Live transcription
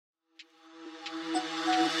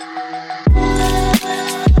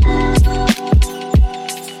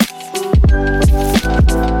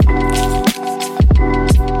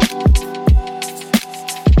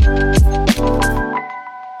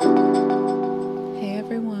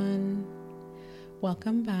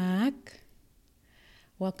Welcome back.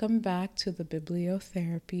 Welcome back to the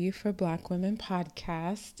Bibliotherapy for Black Women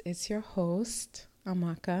podcast. It's your host,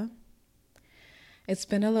 Amaka. It's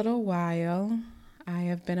been a little while. I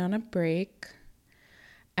have been on a break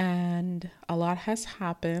and a lot has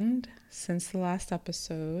happened since the last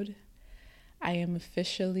episode. I am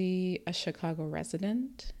officially a Chicago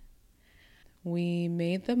resident. We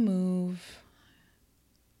made the move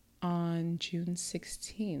on June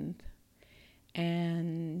 16th.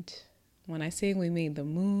 And when I say we made the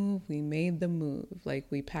move, we made the move. Like,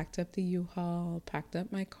 we packed up the U-Haul, packed up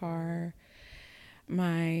my car,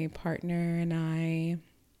 my partner and I,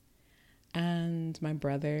 and my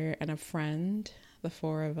brother and a friend. The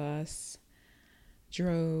four of us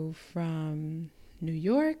drove from New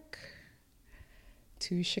York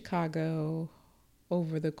to Chicago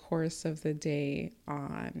over the course of the day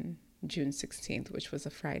on June 16th, which was a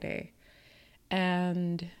Friday.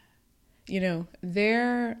 And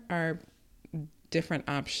there are different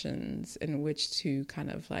options in which to kind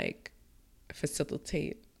of like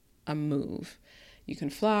facilitate a move. You can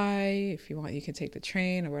fly if you want, you can take the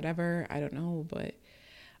train or whatever. I don't know, but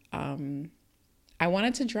I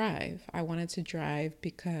wanted to drive. I wanted to drive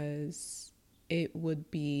because it would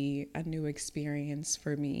be a new experience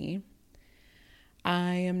for me.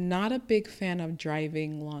 I am not a big fan of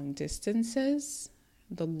driving long distances.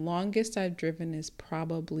 The longest I've driven is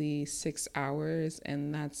probably 6 hours,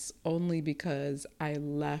 and that's only because I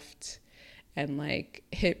left and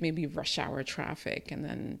hit maybe rush hour traffic, and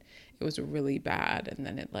then it was really bad, and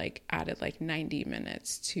then it added 90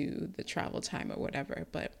 minutes to the travel time or whatever.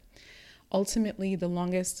 But ultimately, the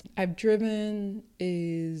longest I've driven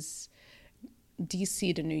is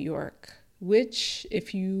DC to New York, which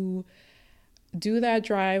if you do that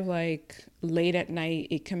drive late at night,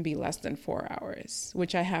 it can be less than 4 hours,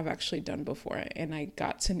 which I have actually done before. And I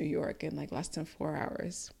got to New York in less than 4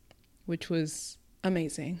 hours, which was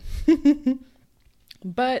amazing.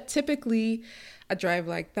 But typically a drive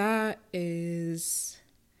like that is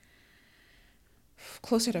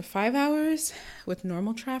closer to 5 hours with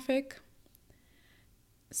normal traffic.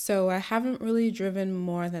 So I haven't really driven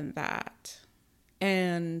more than that.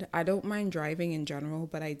 And I don't mind driving in general,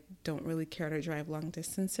 but I don't really care to drive long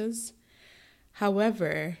distances.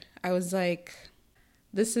 However, I was like,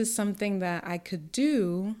 this is something that I could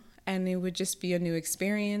do, and it would just be a new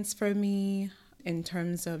experience for me in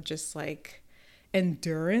terms of just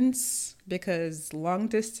endurance, because long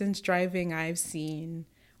distance driving, I've seen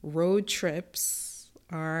road trips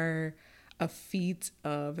are a feat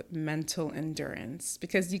of mental endurance,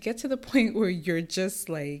 because you get to the point where you're just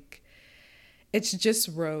it's just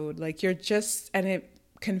road. And it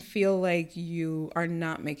can feel like you are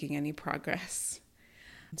not making any progress.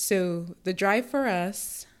 So the drive for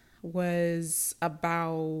us was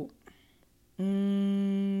about,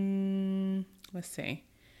 14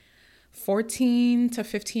 to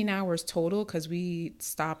 15 hours total, because we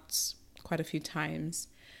stopped quite a few times.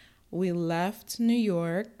 We left New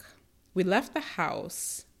York. We left the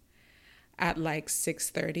house at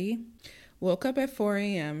 6:30, woke up at 4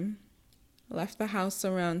 a.m., left the house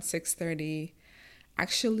around 6:30,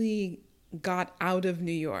 actually got out of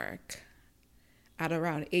New York at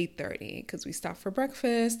around 8:30 because we stopped for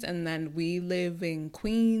breakfast, and then we live in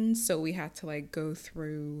Queens, so we had to go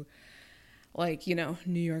through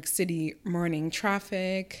New York City morning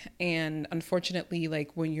traffic. And unfortunately,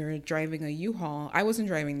 when you're driving a U-Haul, I wasn't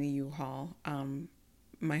driving the U-Haul.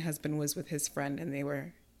 My husband was with his friend and they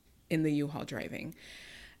were in the U-Haul driving.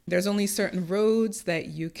 There's only certain roads that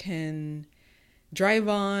you can drive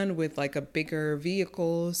on with a bigger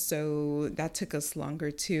vehicle, so that took us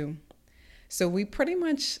longer too. So we pretty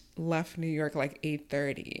much left New York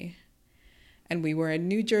 8:30, and we were in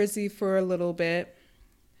New Jersey for a little bit,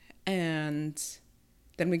 and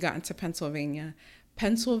then we got into Pennsylvania.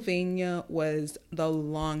 Pennsylvania was the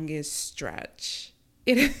longest stretch.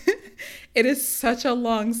 It is such a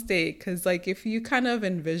long state, because if you kind of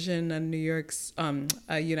envision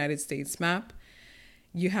a United States map,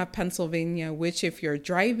 you have Pennsylvania, which if you're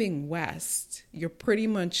driving west, you're pretty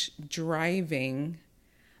much driving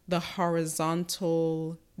the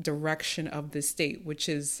horizontal direction of the state, which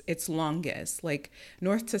is its longest.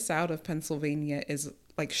 North to south of Pennsylvania is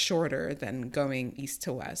shorter than going east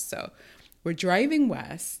to west. So we're driving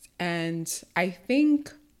west, and I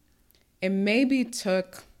think it maybe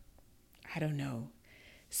took,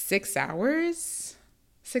 6 hours,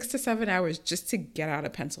 6 to 7 hours just to get out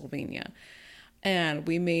of Pennsylvania. And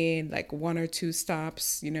we made one or two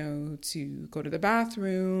stops, to go to the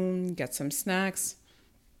bathroom, get some snacks.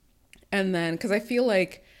 And then, because I feel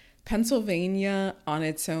Pennsylvania on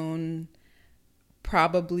its own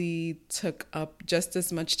probably took up just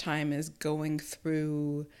as much time as going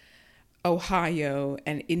through Ohio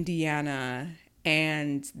and Indiana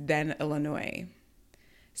and then Illinois.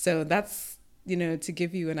 So that's, to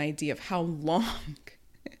give you an idea of how long,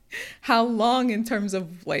 how long in terms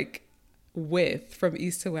of like width from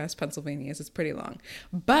east to west Pennsylvania is. It's pretty long.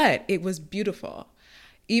 But it was beautiful.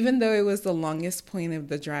 Even though it was the longest point of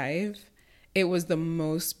the drive, it was the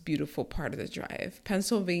most beautiful part of the drive.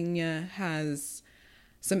 Pennsylvania has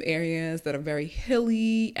some areas that are very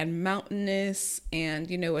hilly and mountainous, and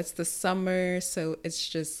it's the summer, so it's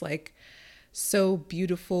just like so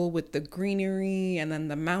beautiful with the greenery and then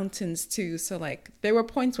the mountains too. So like there were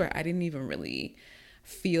points where I didn't even really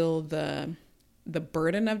feel the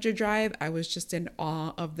burden of the drive. I was just in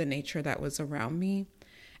awe of the nature that was around me.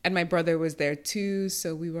 And my brother was there too,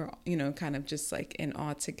 so we were, kind of just like in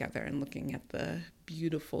awe together and looking at the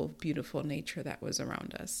beautiful, beautiful nature that was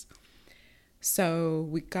around us. So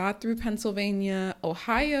we got through Pennsylvania.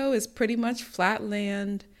 Ohio is pretty much flat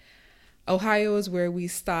land. Ohio is where we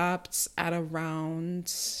stopped at around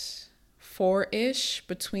 4-ish,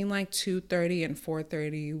 between like 2:30 and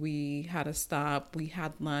 4:30. We had a stop. We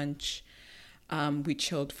had lunch. We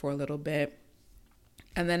chilled for a little bit.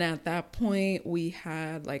 And then at that point, we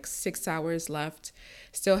had like 6 hours left.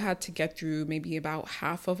 Still had to get through maybe about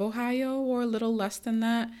half of Ohio or a little less than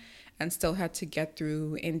that, and still had to get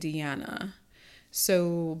through Indiana.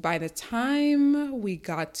 So by the time we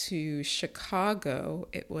got to Chicago,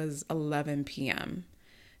 it was 11 p.m.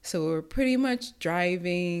 So we were pretty much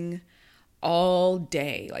driving all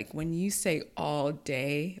day. Like when you say all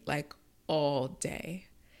day, like all day.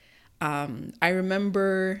 I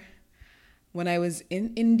remember when I was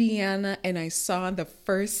in Indiana and I saw the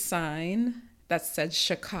first sign that said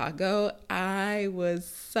Chicago, I was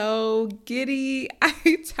so giddy.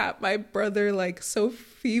 I tapped my brother like so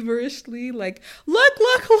feverishly, like, look,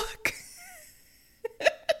 look, look,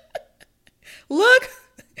 look.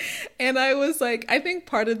 And I was like, I think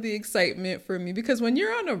part of the excitement for me, because when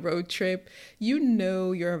you're on a road trip,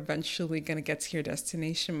 you're eventually going to get to your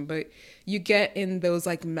destination, but you get in those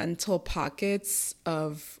like mental pockets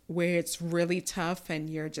of where it's really tough and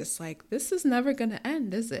you're just like, this is never going to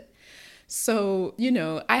end, is it? So,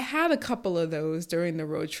 I had a couple of those during the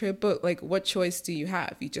road trip, but like, what choice do you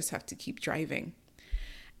have? You just have to keep driving.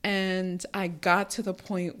 And I got to the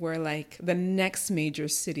point where like the next major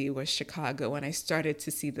city was Chicago, and I started to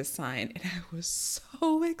see the sign and I was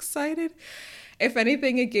so excited. If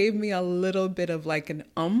anything, it gave me a little bit of like an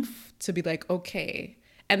umph to be like, okay.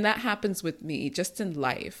 And that happens with me just in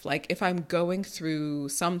life. Like if I'm going through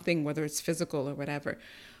something, whether it's physical or whatever,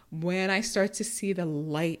 when I start to see the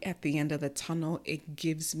light at the end of the tunnel, it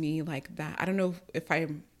gives me like that. I don't know if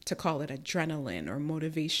I'm to call it adrenaline or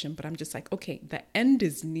motivation, but I'm just like, okay, the end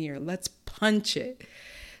is near. Let's punch it.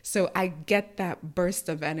 So I get that burst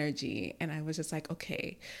of energy. And I was just like,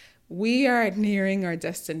 okay, we are nearing our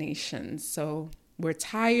destination. So we're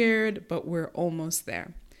tired, but we're almost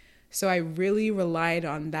there. So I really relied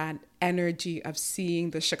on that energy of seeing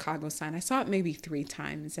the Chicago sign. I saw it maybe 3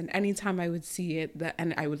 times, and anytime I would see it,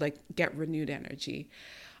 and I would like get renewed energy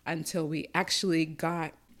until we actually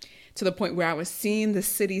got to the point where I was seeing the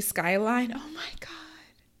city skyline. Oh my God.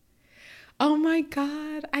 Oh my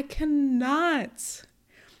God. I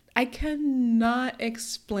cannot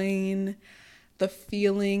explain the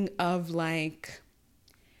feeling of like,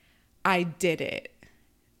 I did it,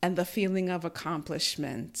 and the feeling of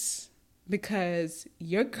accomplishment. Because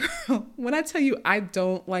your girl, when I tell you I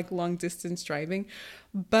don't like long distance driving,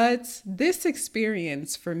 but this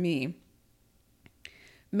experience for me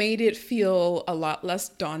made it feel a lot less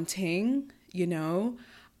daunting,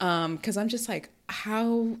 because I'm just like,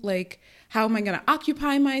 how am I going to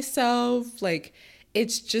occupy myself? Like,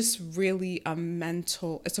 it's just really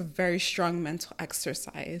it's a very strong mental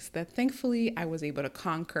exercise that thankfully I was able to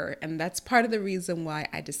conquer. And that's part of the reason why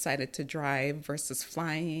I decided to drive versus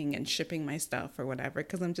flying and shipping my stuff or whatever.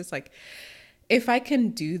 Because I'm just like, if I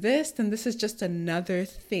can do this, then this is just another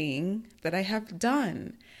thing that I have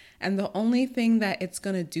done. And the only thing that it's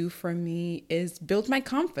going to do for me is build my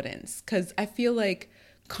confidence, because I feel like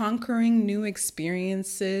conquering new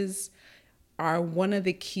experiences are one of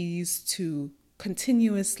the keys to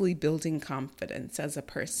continuously building confidence as a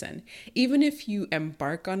person. Even if you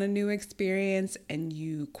embark on a new experience and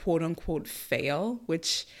you quote unquote fail,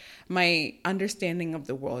 which my understanding of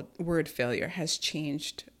the word failure has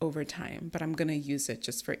changed over time, but I'm going to use it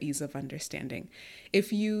just for ease of understanding.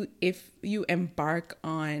 If you embark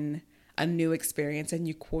on a new experience and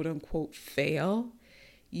you quote unquote fail,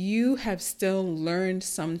 you have still learned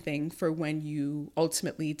something for when you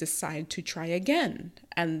ultimately decide to try again.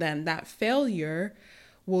 And then that failure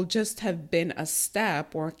will just have been a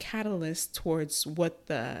step or a catalyst towards what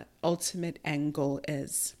the ultimate end goal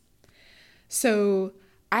is. So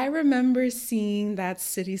I remember seeing that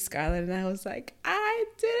city skyline and I was like, I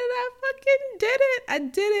did it. I fucking did it. I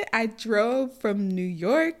did it. I drove from New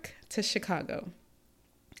York to Chicago.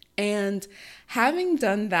 And having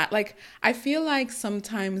done that, like, I feel like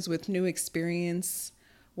sometimes with new experience,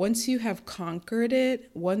 once you have conquered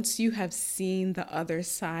it, once you have seen the other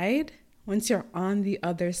side, once you're on the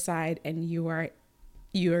other side and you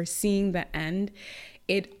are seeing the end,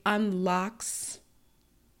 it unlocks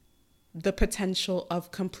the potential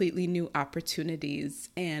of completely new opportunities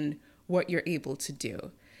and what you're able to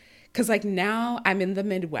do. Because like now I'm in the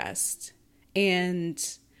Midwest, and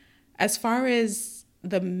as far as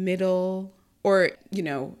the middle or,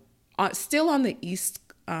 still on the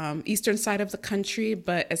eastern side of the country,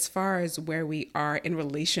 but as far as where we are in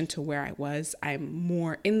relation to where I was, I'm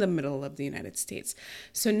more in the middle of the United States.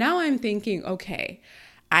 So now I'm thinking, okay,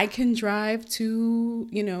 I can drive to,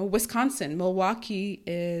 Wisconsin. Milwaukee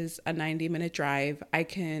is a 90-minute drive. I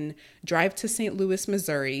can drive to St. Louis,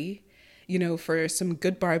 Missouri, for some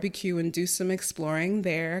good barbecue and do some exploring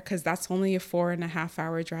there, because that's only a 4.5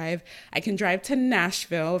 hour drive. I can drive to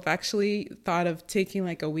Nashville. I've actually thought of taking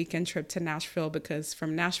like a weekend trip to Nashville, because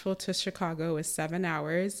from Nashville to Chicago is 7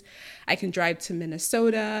 hours. I can drive to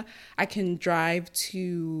Minnesota. I can drive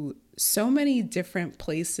to so many different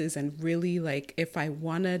places, and really, like, if I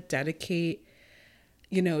want to dedicate,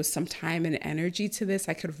 some time and energy to this,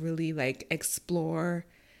 I could really like explore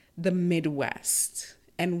the Midwest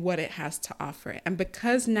and what it has to offer. And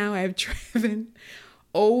because now I've driven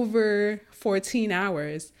over 14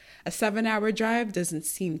 hours, a 7-hour drive doesn't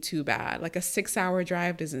seem too bad. Like a 6-hour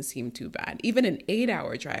drive doesn't seem too bad. Even an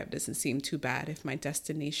 8-hour drive doesn't seem too bad if my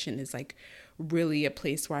destination is like really a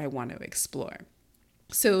place where I want to explore.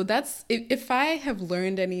 So that's, if I have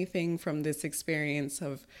learned anything from this experience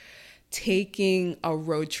of taking a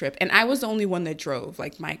road trip, and I was the only one that drove,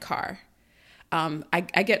 like my car.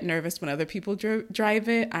 I get nervous when other people drive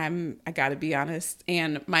it. I gotta be honest.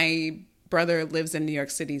 And my brother lives in New York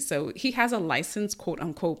City, so he has a license, quote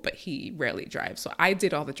unquote, but he rarely drives. So I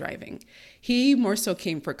did all the driving. He more so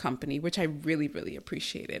came for company, which I really, really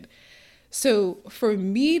appreciated. So for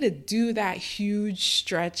me to do that huge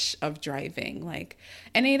stretch of driving, like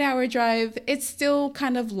an 8-hour drive, it's still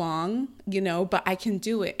kind of long, but I can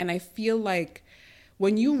do it. And I feel like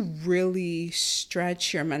when you really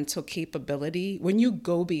stretch your mental capability, when you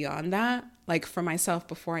go beyond that, like for myself,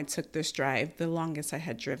 before I took this drive, the longest I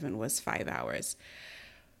had driven was 5 hours.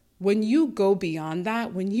 When you go beyond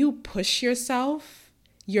that, when you push yourself,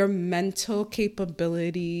 your mental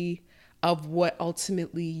capability of what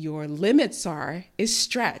ultimately your limits are is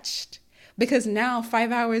stretched. Because now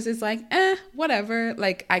 5 hours is like, whatever.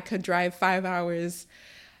 Like I could drive 5 hours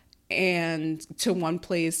and to one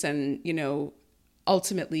place and,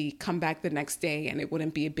 ultimately come back the next day and it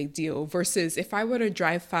wouldn't be a big deal. Versus if I were to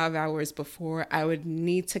drive 5 hours before, I would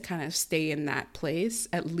need to kind of stay in that place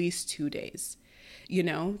at least 2 days,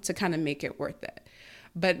 to kind of make it worth it.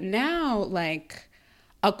 But now, like,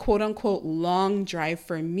 a quote unquote long drive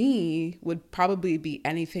for me would probably be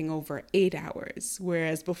anything over 8 hours,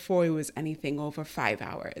 whereas before it was anything over 5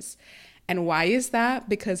 hours. And why is that?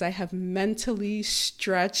 Because I have mentally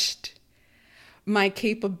stretched my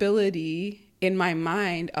capability in my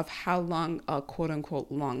mind of how long a quote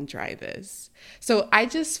unquote long drive is. So I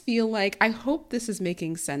just feel like, I hope this is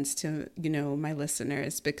making sense to, my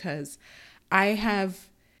listeners, because I have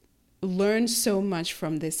learned so much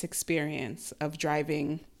from this experience of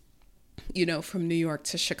driving, from New York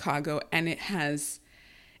to Chicago. And it has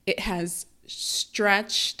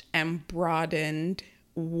stretched and broadened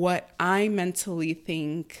what I mentally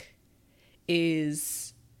think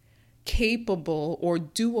is capable or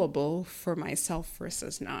doable for myself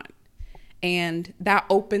versus not. And that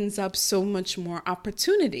opens up so much more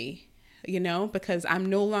opportunity, because I'm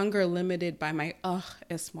no longer limited by my,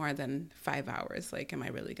 it's more than 5 hours. Like, am I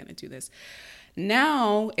really going to do this?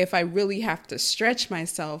 Now, if I really have to stretch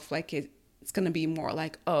myself, like it's going to be more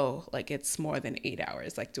like, it's more than 8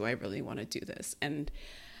 hours. Like, do I really want to do this? And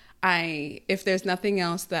if there's nothing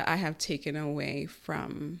else that I have taken away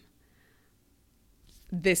from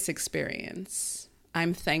this experience,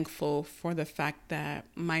 I'm thankful for the fact that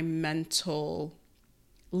my mental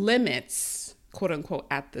limits, quote unquote,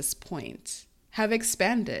 at this point have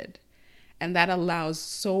expanded. And that allows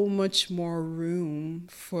so much more room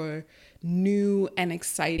for new and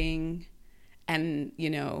exciting and,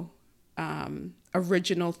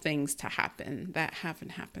 original things to happen that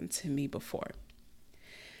haven't happened to me before.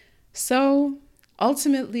 So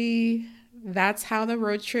ultimately, that's how the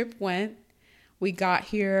road trip went. We got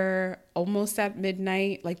here almost at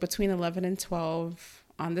midnight, like between 11 and 12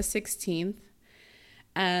 on the 16th.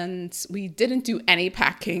 And we didn't do any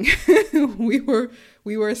packing. we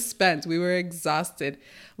were spent. We were exhausted.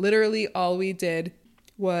 Literally all we did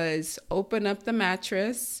was open up the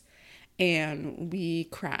mattress and we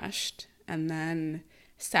crashed. And then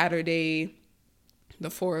Saturday, the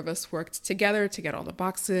four of us worked together to get all the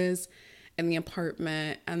boxes in the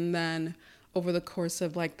apartment. And then over the course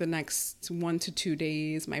of like the next 1 to 2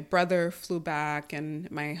 days, my brother flew back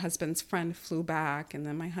and my husband's friend flew back. And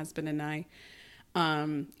then my husband and I,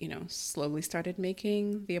 slowly started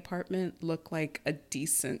making the apartment look like a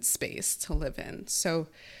decent space to live in. So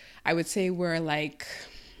I would say we're like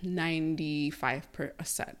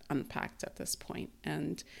 95% unpacked at this point.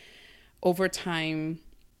 And over time,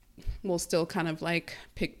 we'll still kind of like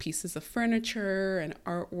pick pieces of furniture and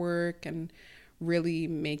artwork and really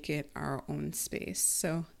make it our own space.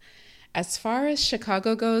 So as far as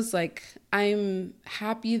Chicago goes, like I'm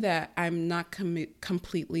happy that I'm not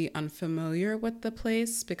completely unfamiliar with the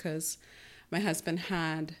place because my husband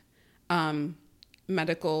had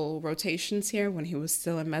medical rotations here when he was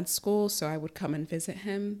still in med school. So I would come and visit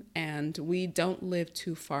him, and we don't live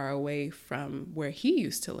too far away from where he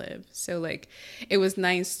used to live. So like it was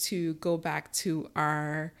nice to go back to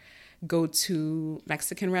our go-to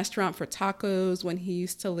Mexican restaurant for tacos when he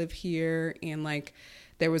used to live here, and like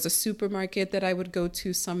there was a supermarket that I would go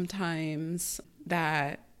to sometimes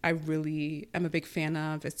that I really am a big fan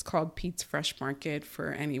of. It's called Pete's Fresh Market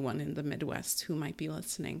for anyone in the Midwest who might be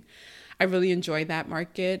listening. I really enjoy that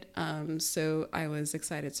market. So I was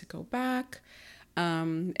excited to go back.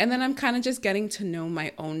 And then I'm kind of just getting to know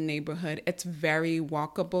my own neighborhood. It's very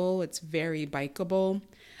walkable. It's very bikeable.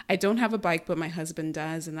 I don't have a bike, but my husband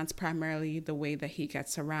does. And that's primarily the way that he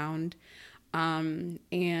gets around.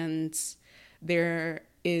 And there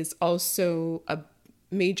is also a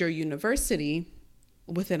major university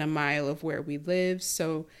within a mile of where we live.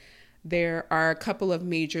 So there are a couple of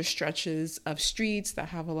major stretches of streets that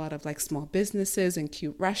have a lot of like small businesses and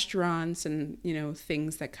cute restaurants and,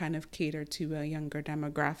 things that kind of cater to a younger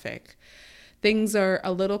demographic. Things are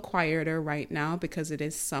a little quieter right now because it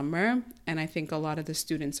is summer, and I think a lot of the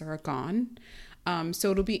students are gone.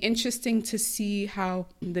 So it'll be interesting to see how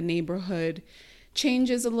the neighborhood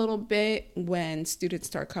changes a little bit when students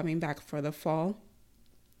start coming back for the fall.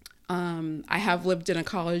 I have lived in a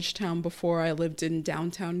college town before. I lived in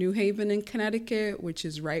downtown New Haven in Connecticut, which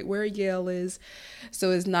is right where Yale is.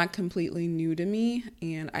 So it's not completely new to me,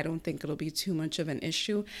 and I don't think it'll be too much of an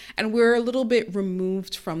issue. And we're a little bit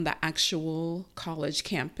removed from the actual college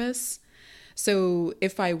campus. So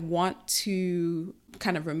if I want to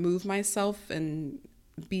kind of remove myself and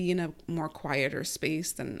be in a more quieter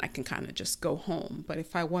space, then I can kind of just go home. But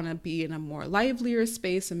if I want to be in a more livelier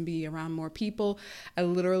space and be around more people, I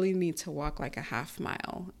literally need to walk like a half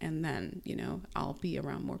mile, and then, I'll be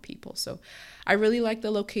around more people. So I really like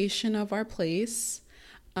the location of our place.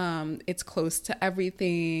 It's close to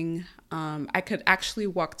everything. I could actually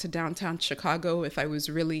walk to downtown Chicago if I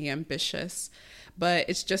was really ambitious, but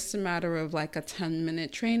it's just a matter of like a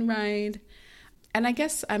 10-minute train ride. And I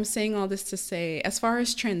guess I'm saying all this to say, as far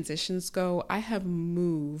as transitions go, I have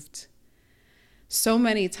moved so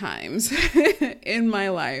many times in my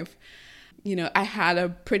life. I had a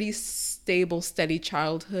pretty stable, steady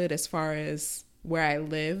childhood as far as where I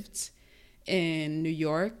lived in New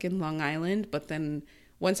York, in Long Island. But then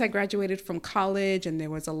once I graduated from college and there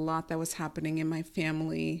was a lot that was happening in my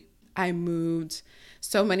family, I moved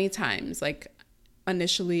so many times. Like,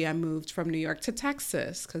 initially, I moved from New York to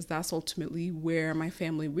Texas because that's ultimately where my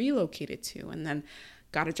family relocated to, and then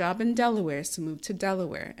got a job in Delaware, so moved to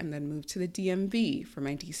Delaware, and then moved to the DMV for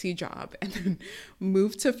my DC job, and then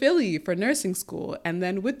moved to Philly for nursing school, and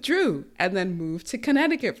then withdrew, and then moved to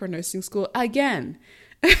Connecticut for nursing school again.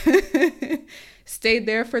 Stayed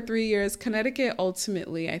there for 3 years. Connecticut,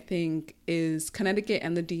 ultimately, I think, Connecticut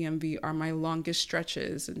and the DMV are my longest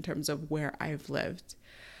stretches in terms of where I've lived.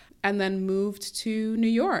 And then moved to New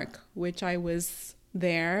York, which I was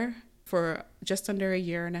there for just under a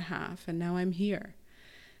year and a half, and now I'm here.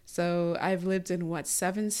 So I've lived in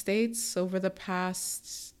 7 states over the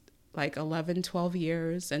past like 11, 12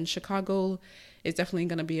 years, and Chicago is definitely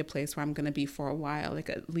going to be a place where I'm going to be for a while,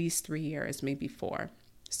 like at least 3 years, maybe 4.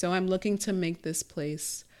 So I'm looking to make this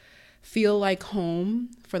place feel like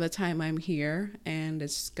home for the time I'm here, and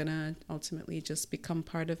it's going to ultimately just become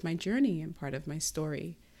part of my journey and part of my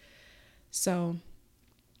story. So,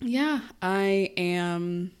 yeah, I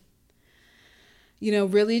am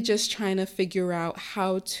really just trying to figure out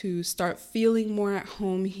how to start feeling more at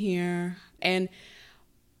home here. And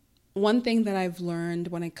one thing that I've learned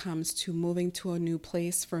when it comes to moving to a new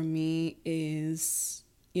place for me is,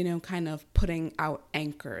 kind of putting out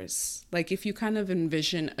anchors. Like if you kind of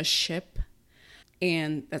envision a ship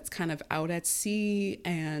and that's kind of out at sea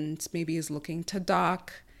and maybe is looking to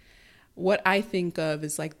dock, what I think of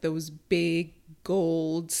is like those big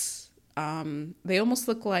golds. They almost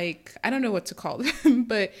look like, I don't know what to call them,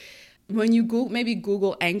 but when you maybe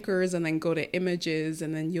Google anchors and then go to images,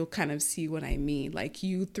 and then you'll kind of see what I mean. Like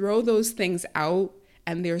you throw those things out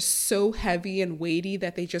and they're so heavy and weighty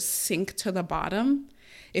that they just sink to the bottom.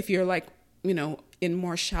 If you're like, in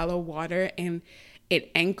more shallow water, and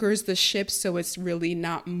it anchors the ship so it's really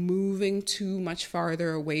not moving too much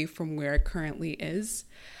farther away from where it currently is.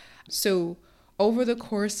 So over the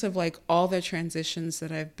course of like all the transitions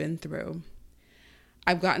that I've been through,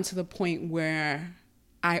 I've gotten to the point where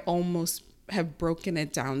I almost have broken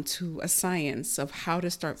it down to a science of how to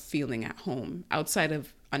start feeling at home outside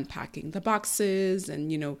of unpacking the boxes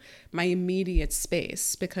and, my immediate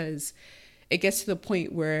space, because it gets to the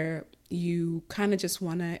point where you kind of just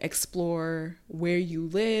want to explore where you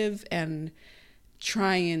live and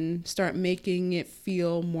try and start making it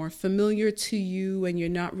feel more familiar to you, and you're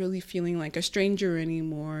not really feeling like a stranger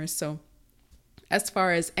anymore. So as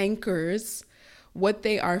far as anchors, what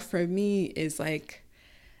they are for me is like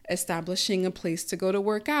establishing a place to go to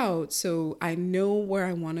work out. So I know where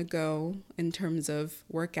I want to go in terms of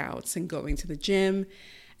workouts and going to the gym,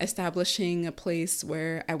 establishing a place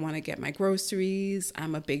where I want to get my groceries.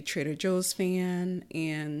 I'm a big Trader Joe's fan,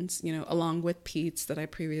 and, along with Pete's that I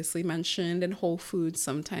previously mentioned, and Whole Foods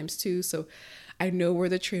sometimes too. So I know where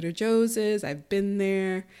the Trader Joe's is. I've been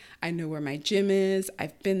there. I know where my gym is.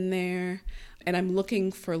 I've been there. And I'm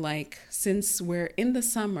looking for, like, since we're in the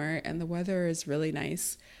summer and the weather is really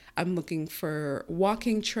nice, I'm looking for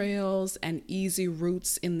walking trails and easy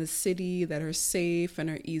routes in the city that are safe and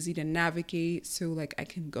are easy to navigate. So like I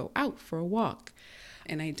can go out for a walk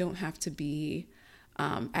and I don't have to be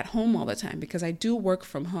at home all the time, because I do work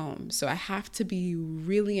from home. So I have to be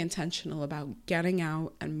really intentional about getting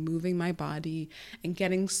out and moving my body and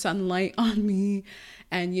getting sunlight on me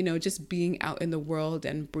and, just being out in the world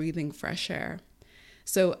and breathing fresh air.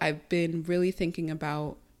 So I've been really thinking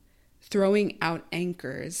about throwing out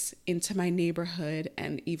anchors into my neighborhood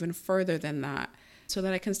and even further than that, so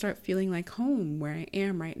that I can start feeling like home where I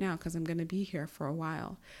am right now, because I'm going to be here for a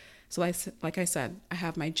while. So like I said, I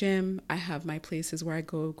have my gym, I have my places where I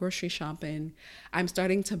go grocery shopping. I'm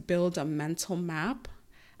starting to build a mental map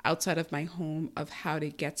outside of my home of how to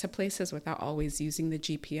get to places without always using the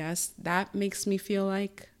GPS. That makes me feel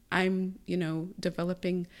like I'm,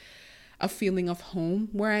 developing a feeling of home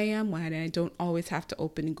where I am, when I don't always have to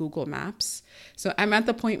open Google Maps. So I'm at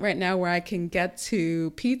the point right now where I can get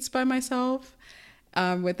to Pete's by myself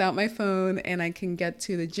without my phone, and I can get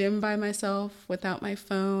to the gym by myself without my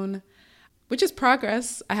phone, which is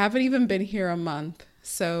progress. I haven't even been here a month.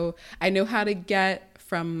 So I know how to get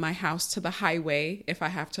from my house to the highway if I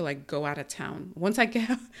have to like go out of town. Once I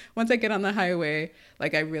get on the highway,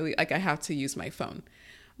 like I have to use my phone.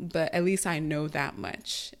 But at least I know that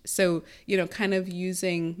much. So, kind of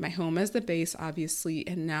using my home as the base, obviously,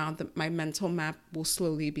 and now my mental map will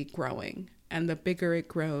slowly be growing. And the bigger it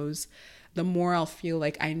grows, the more I'll feel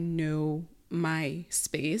like I know my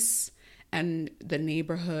space and the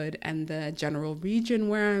neighborhood and the general region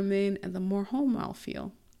where I'm in, and the more home I'll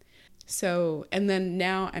feel. So, and then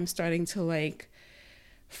now I'm starting to like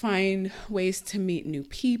find ways to meet new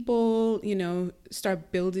people,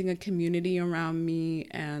 start building a community around me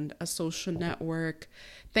and a social network.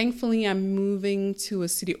 Thankfully, I've moved to a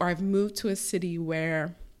city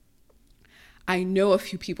where I know a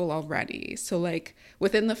few people already. So like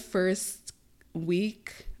within the first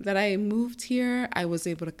week that I moved here, I was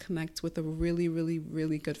able to connect with a really, really,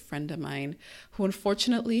 really good friend of mine who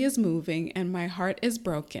unfortunately is moving, and my heart is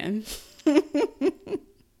broken.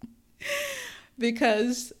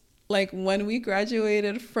 Because like when we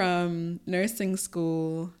graduated from nursing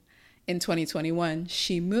school in 2021,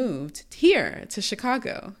 she moved here to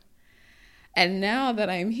Chicago. And now that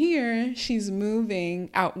I'm here, she's moving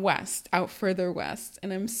out west, out further west.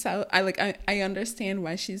 And I understand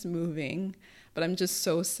why she's moving, but I'm just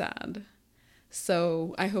so sad.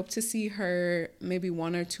 So I hope to see her maybe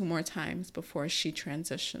one or two more times before she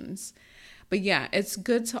transitions. But yeah, it's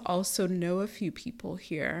good to also know a few people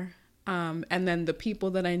here. And then the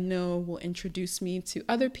people that I know will introduce me to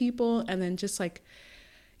other people, and then just like,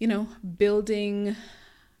 building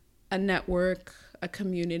a network, a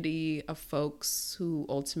community of folks who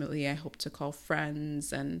ultimately I hope to call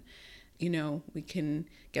friends, and, we can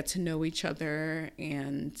get to know each other,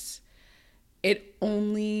 and it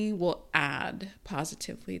only will add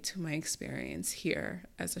positively to my experience here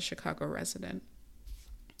as a Chicago resident.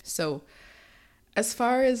 So as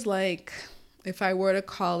far as like, if I were to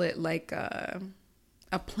call it like a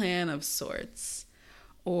plan of sorts,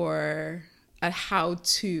 or a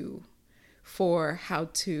how-to for how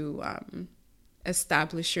to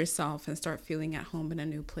establish yourself and start feeling at home in a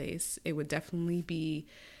new place, it would definitely be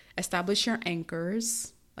establish your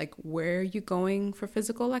anchors. Like, where are you going for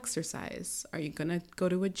physical exercise? Are you going to go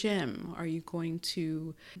to a gym? Are you going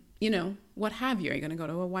to, what have you? Are you going to go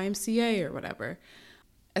to a YMCA or whatever?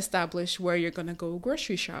 Establish where you're going to go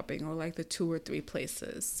grocery shopping, or like the 2 or 3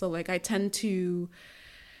 places. So like, I tend to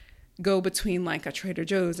go between like a Trader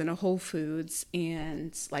Joe's and a Whole Foods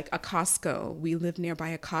and like a Costco. We live nearby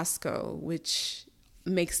a Costco, which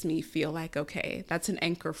makes me feel like, okay, that's an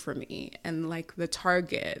anchor for me. And like the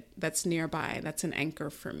Target that's nearby, that's an anchor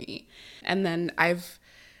for me. And then I've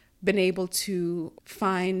been able to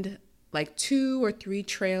find like 2 or 3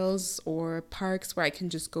 trails or parks where I can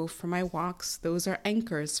just go for my walks. Those are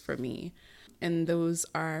anchors for me. And those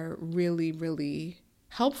are really, really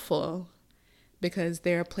helpful, because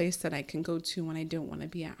they're a place that I can go to when I don't want to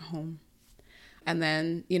be at home. And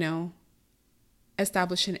then,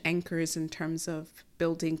 establishing anchors in terms of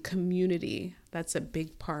building community. That's a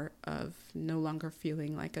big part of no longer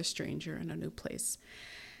feeling like a stranger in a new place.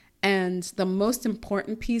 And the most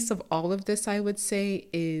important piece of all of this, I would say,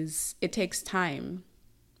 is it takes time.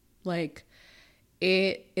 Like,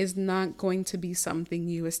 it is not going to be something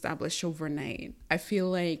you establish overnight. I feel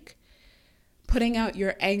like putting out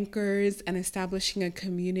your anchors and establishing a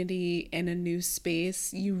community in a new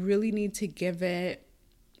space, you really need to give it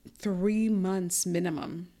 3 months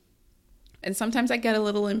minimum. And sometimes I get a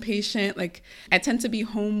little impatient. Like, I tend to be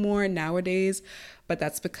home more nowadays, but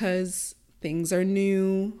that's because things are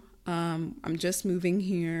new. I'm just moving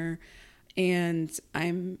here, and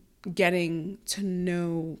I'm getting to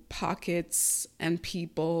know pockets and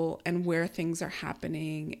people and where things are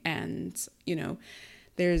happening. And,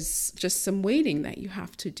 there's just some waiting that you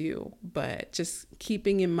have to do, but just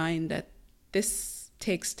keeping in mind that this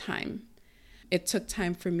takes time. It took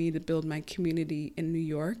time for me to build my community in New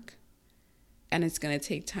York, and it's going to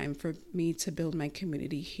take time for me to build my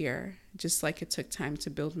community here, just like it took time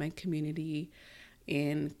to build my community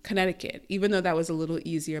in Connecticut, even though that was a little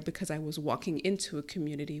easier because I was walking into a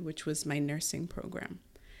community, which was my nursing program.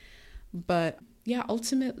 But yeah,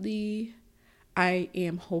 ultimately, I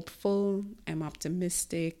am hopeful, I'm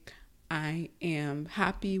optimistic, I am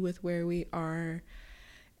happy with where we are,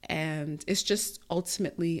 and it's just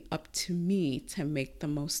ultimately up to me to make the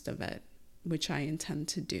most of it, which I intend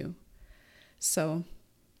to do. So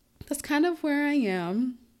that's kind of where I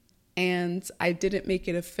am, and I didn't make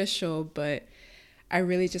it official, but I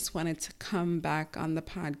really just wanted to come back on the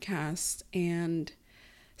podcast and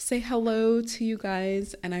say hello to you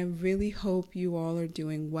guys, and I really hope you all are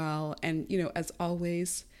doing well. And, as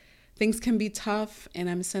always, things can be tough, and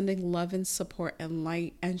I'm sending love and support and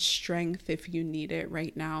light and strength if you need it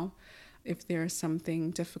right now, if there's something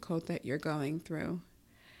difficult that you're going through.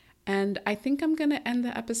 And I think I'm going to end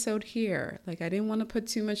the episode here. Like, I didn't want to put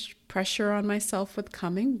too much pressure on myself with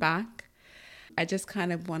coming back. I just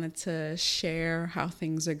kind of wanted to share how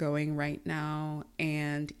things are going right now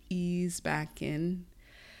and ease back in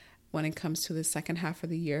when it comes to the second half of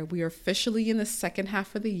the year. We are officially in the second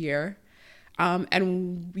half of the year.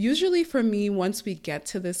 And usually for me, once we get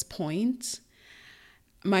to this point,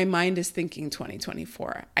 my mind is thinking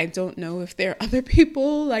 2024. I don't know if there are other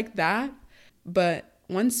people like that, but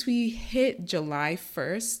once we hit July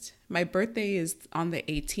 1st, my birthday is on the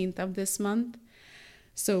 18th of this month.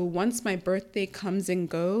 So once my birthday comes and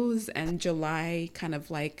goes and July kind of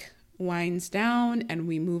like winds down and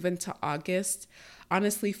we move into August,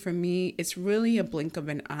 honestly, for me, it's really a blink of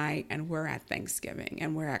an eye, and we're at Thanksgiving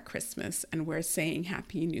and we're at Christmas and we're saying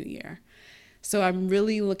Happy New Year. So I'm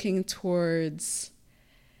really looking towards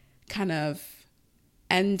kind of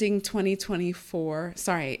ending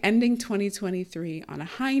 2023 on a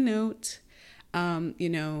high note,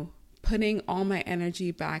 putting all my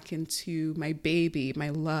energy back into my baby, my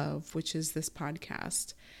love, which is this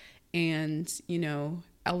podcast, and,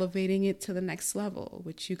 elevating it to the next level,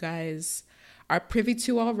 which you guys are privy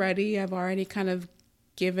to already. I've already kind of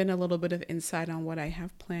given a little bit of insight on what I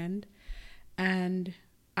have planned, and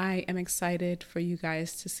I am excited for you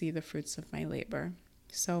guys to see the fruits of my labor.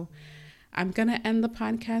 So I'm going to end the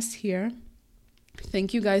podcast here.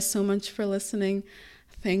 Thank you guys so much for listening.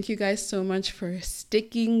 Thank you guys so much for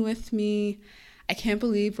sticking with me. I can't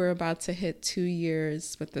believe we're about to hit 2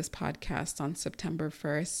 years with this podcast on September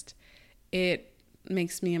 1st. It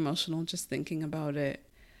makes me emotional just thinking about it.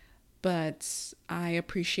 But I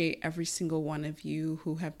appreciate every single one of you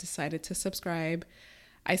who have decided to subscribe.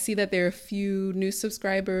 I see that there are a few new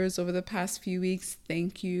subscribers over the past few weeks.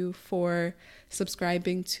 Thank you for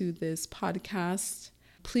subscribing to this podcast.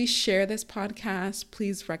 Please share this podcast.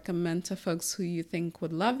 Please recommend to folks who you think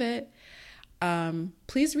would love it.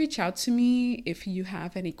 Please reach out to me if you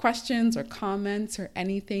have any questions or comments or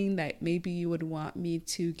anything that maybe you would want me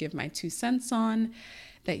to give my 2 cents on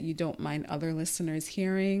that you don't mind other listeners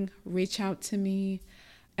hearing. Reach out to me.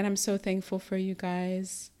 And I'm so thankful for you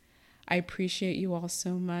guys. I appreciate you all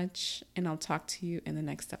so much. And I'll talk to you in the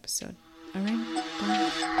next episode. All right.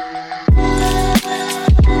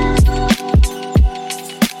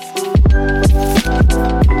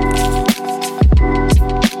 Bye.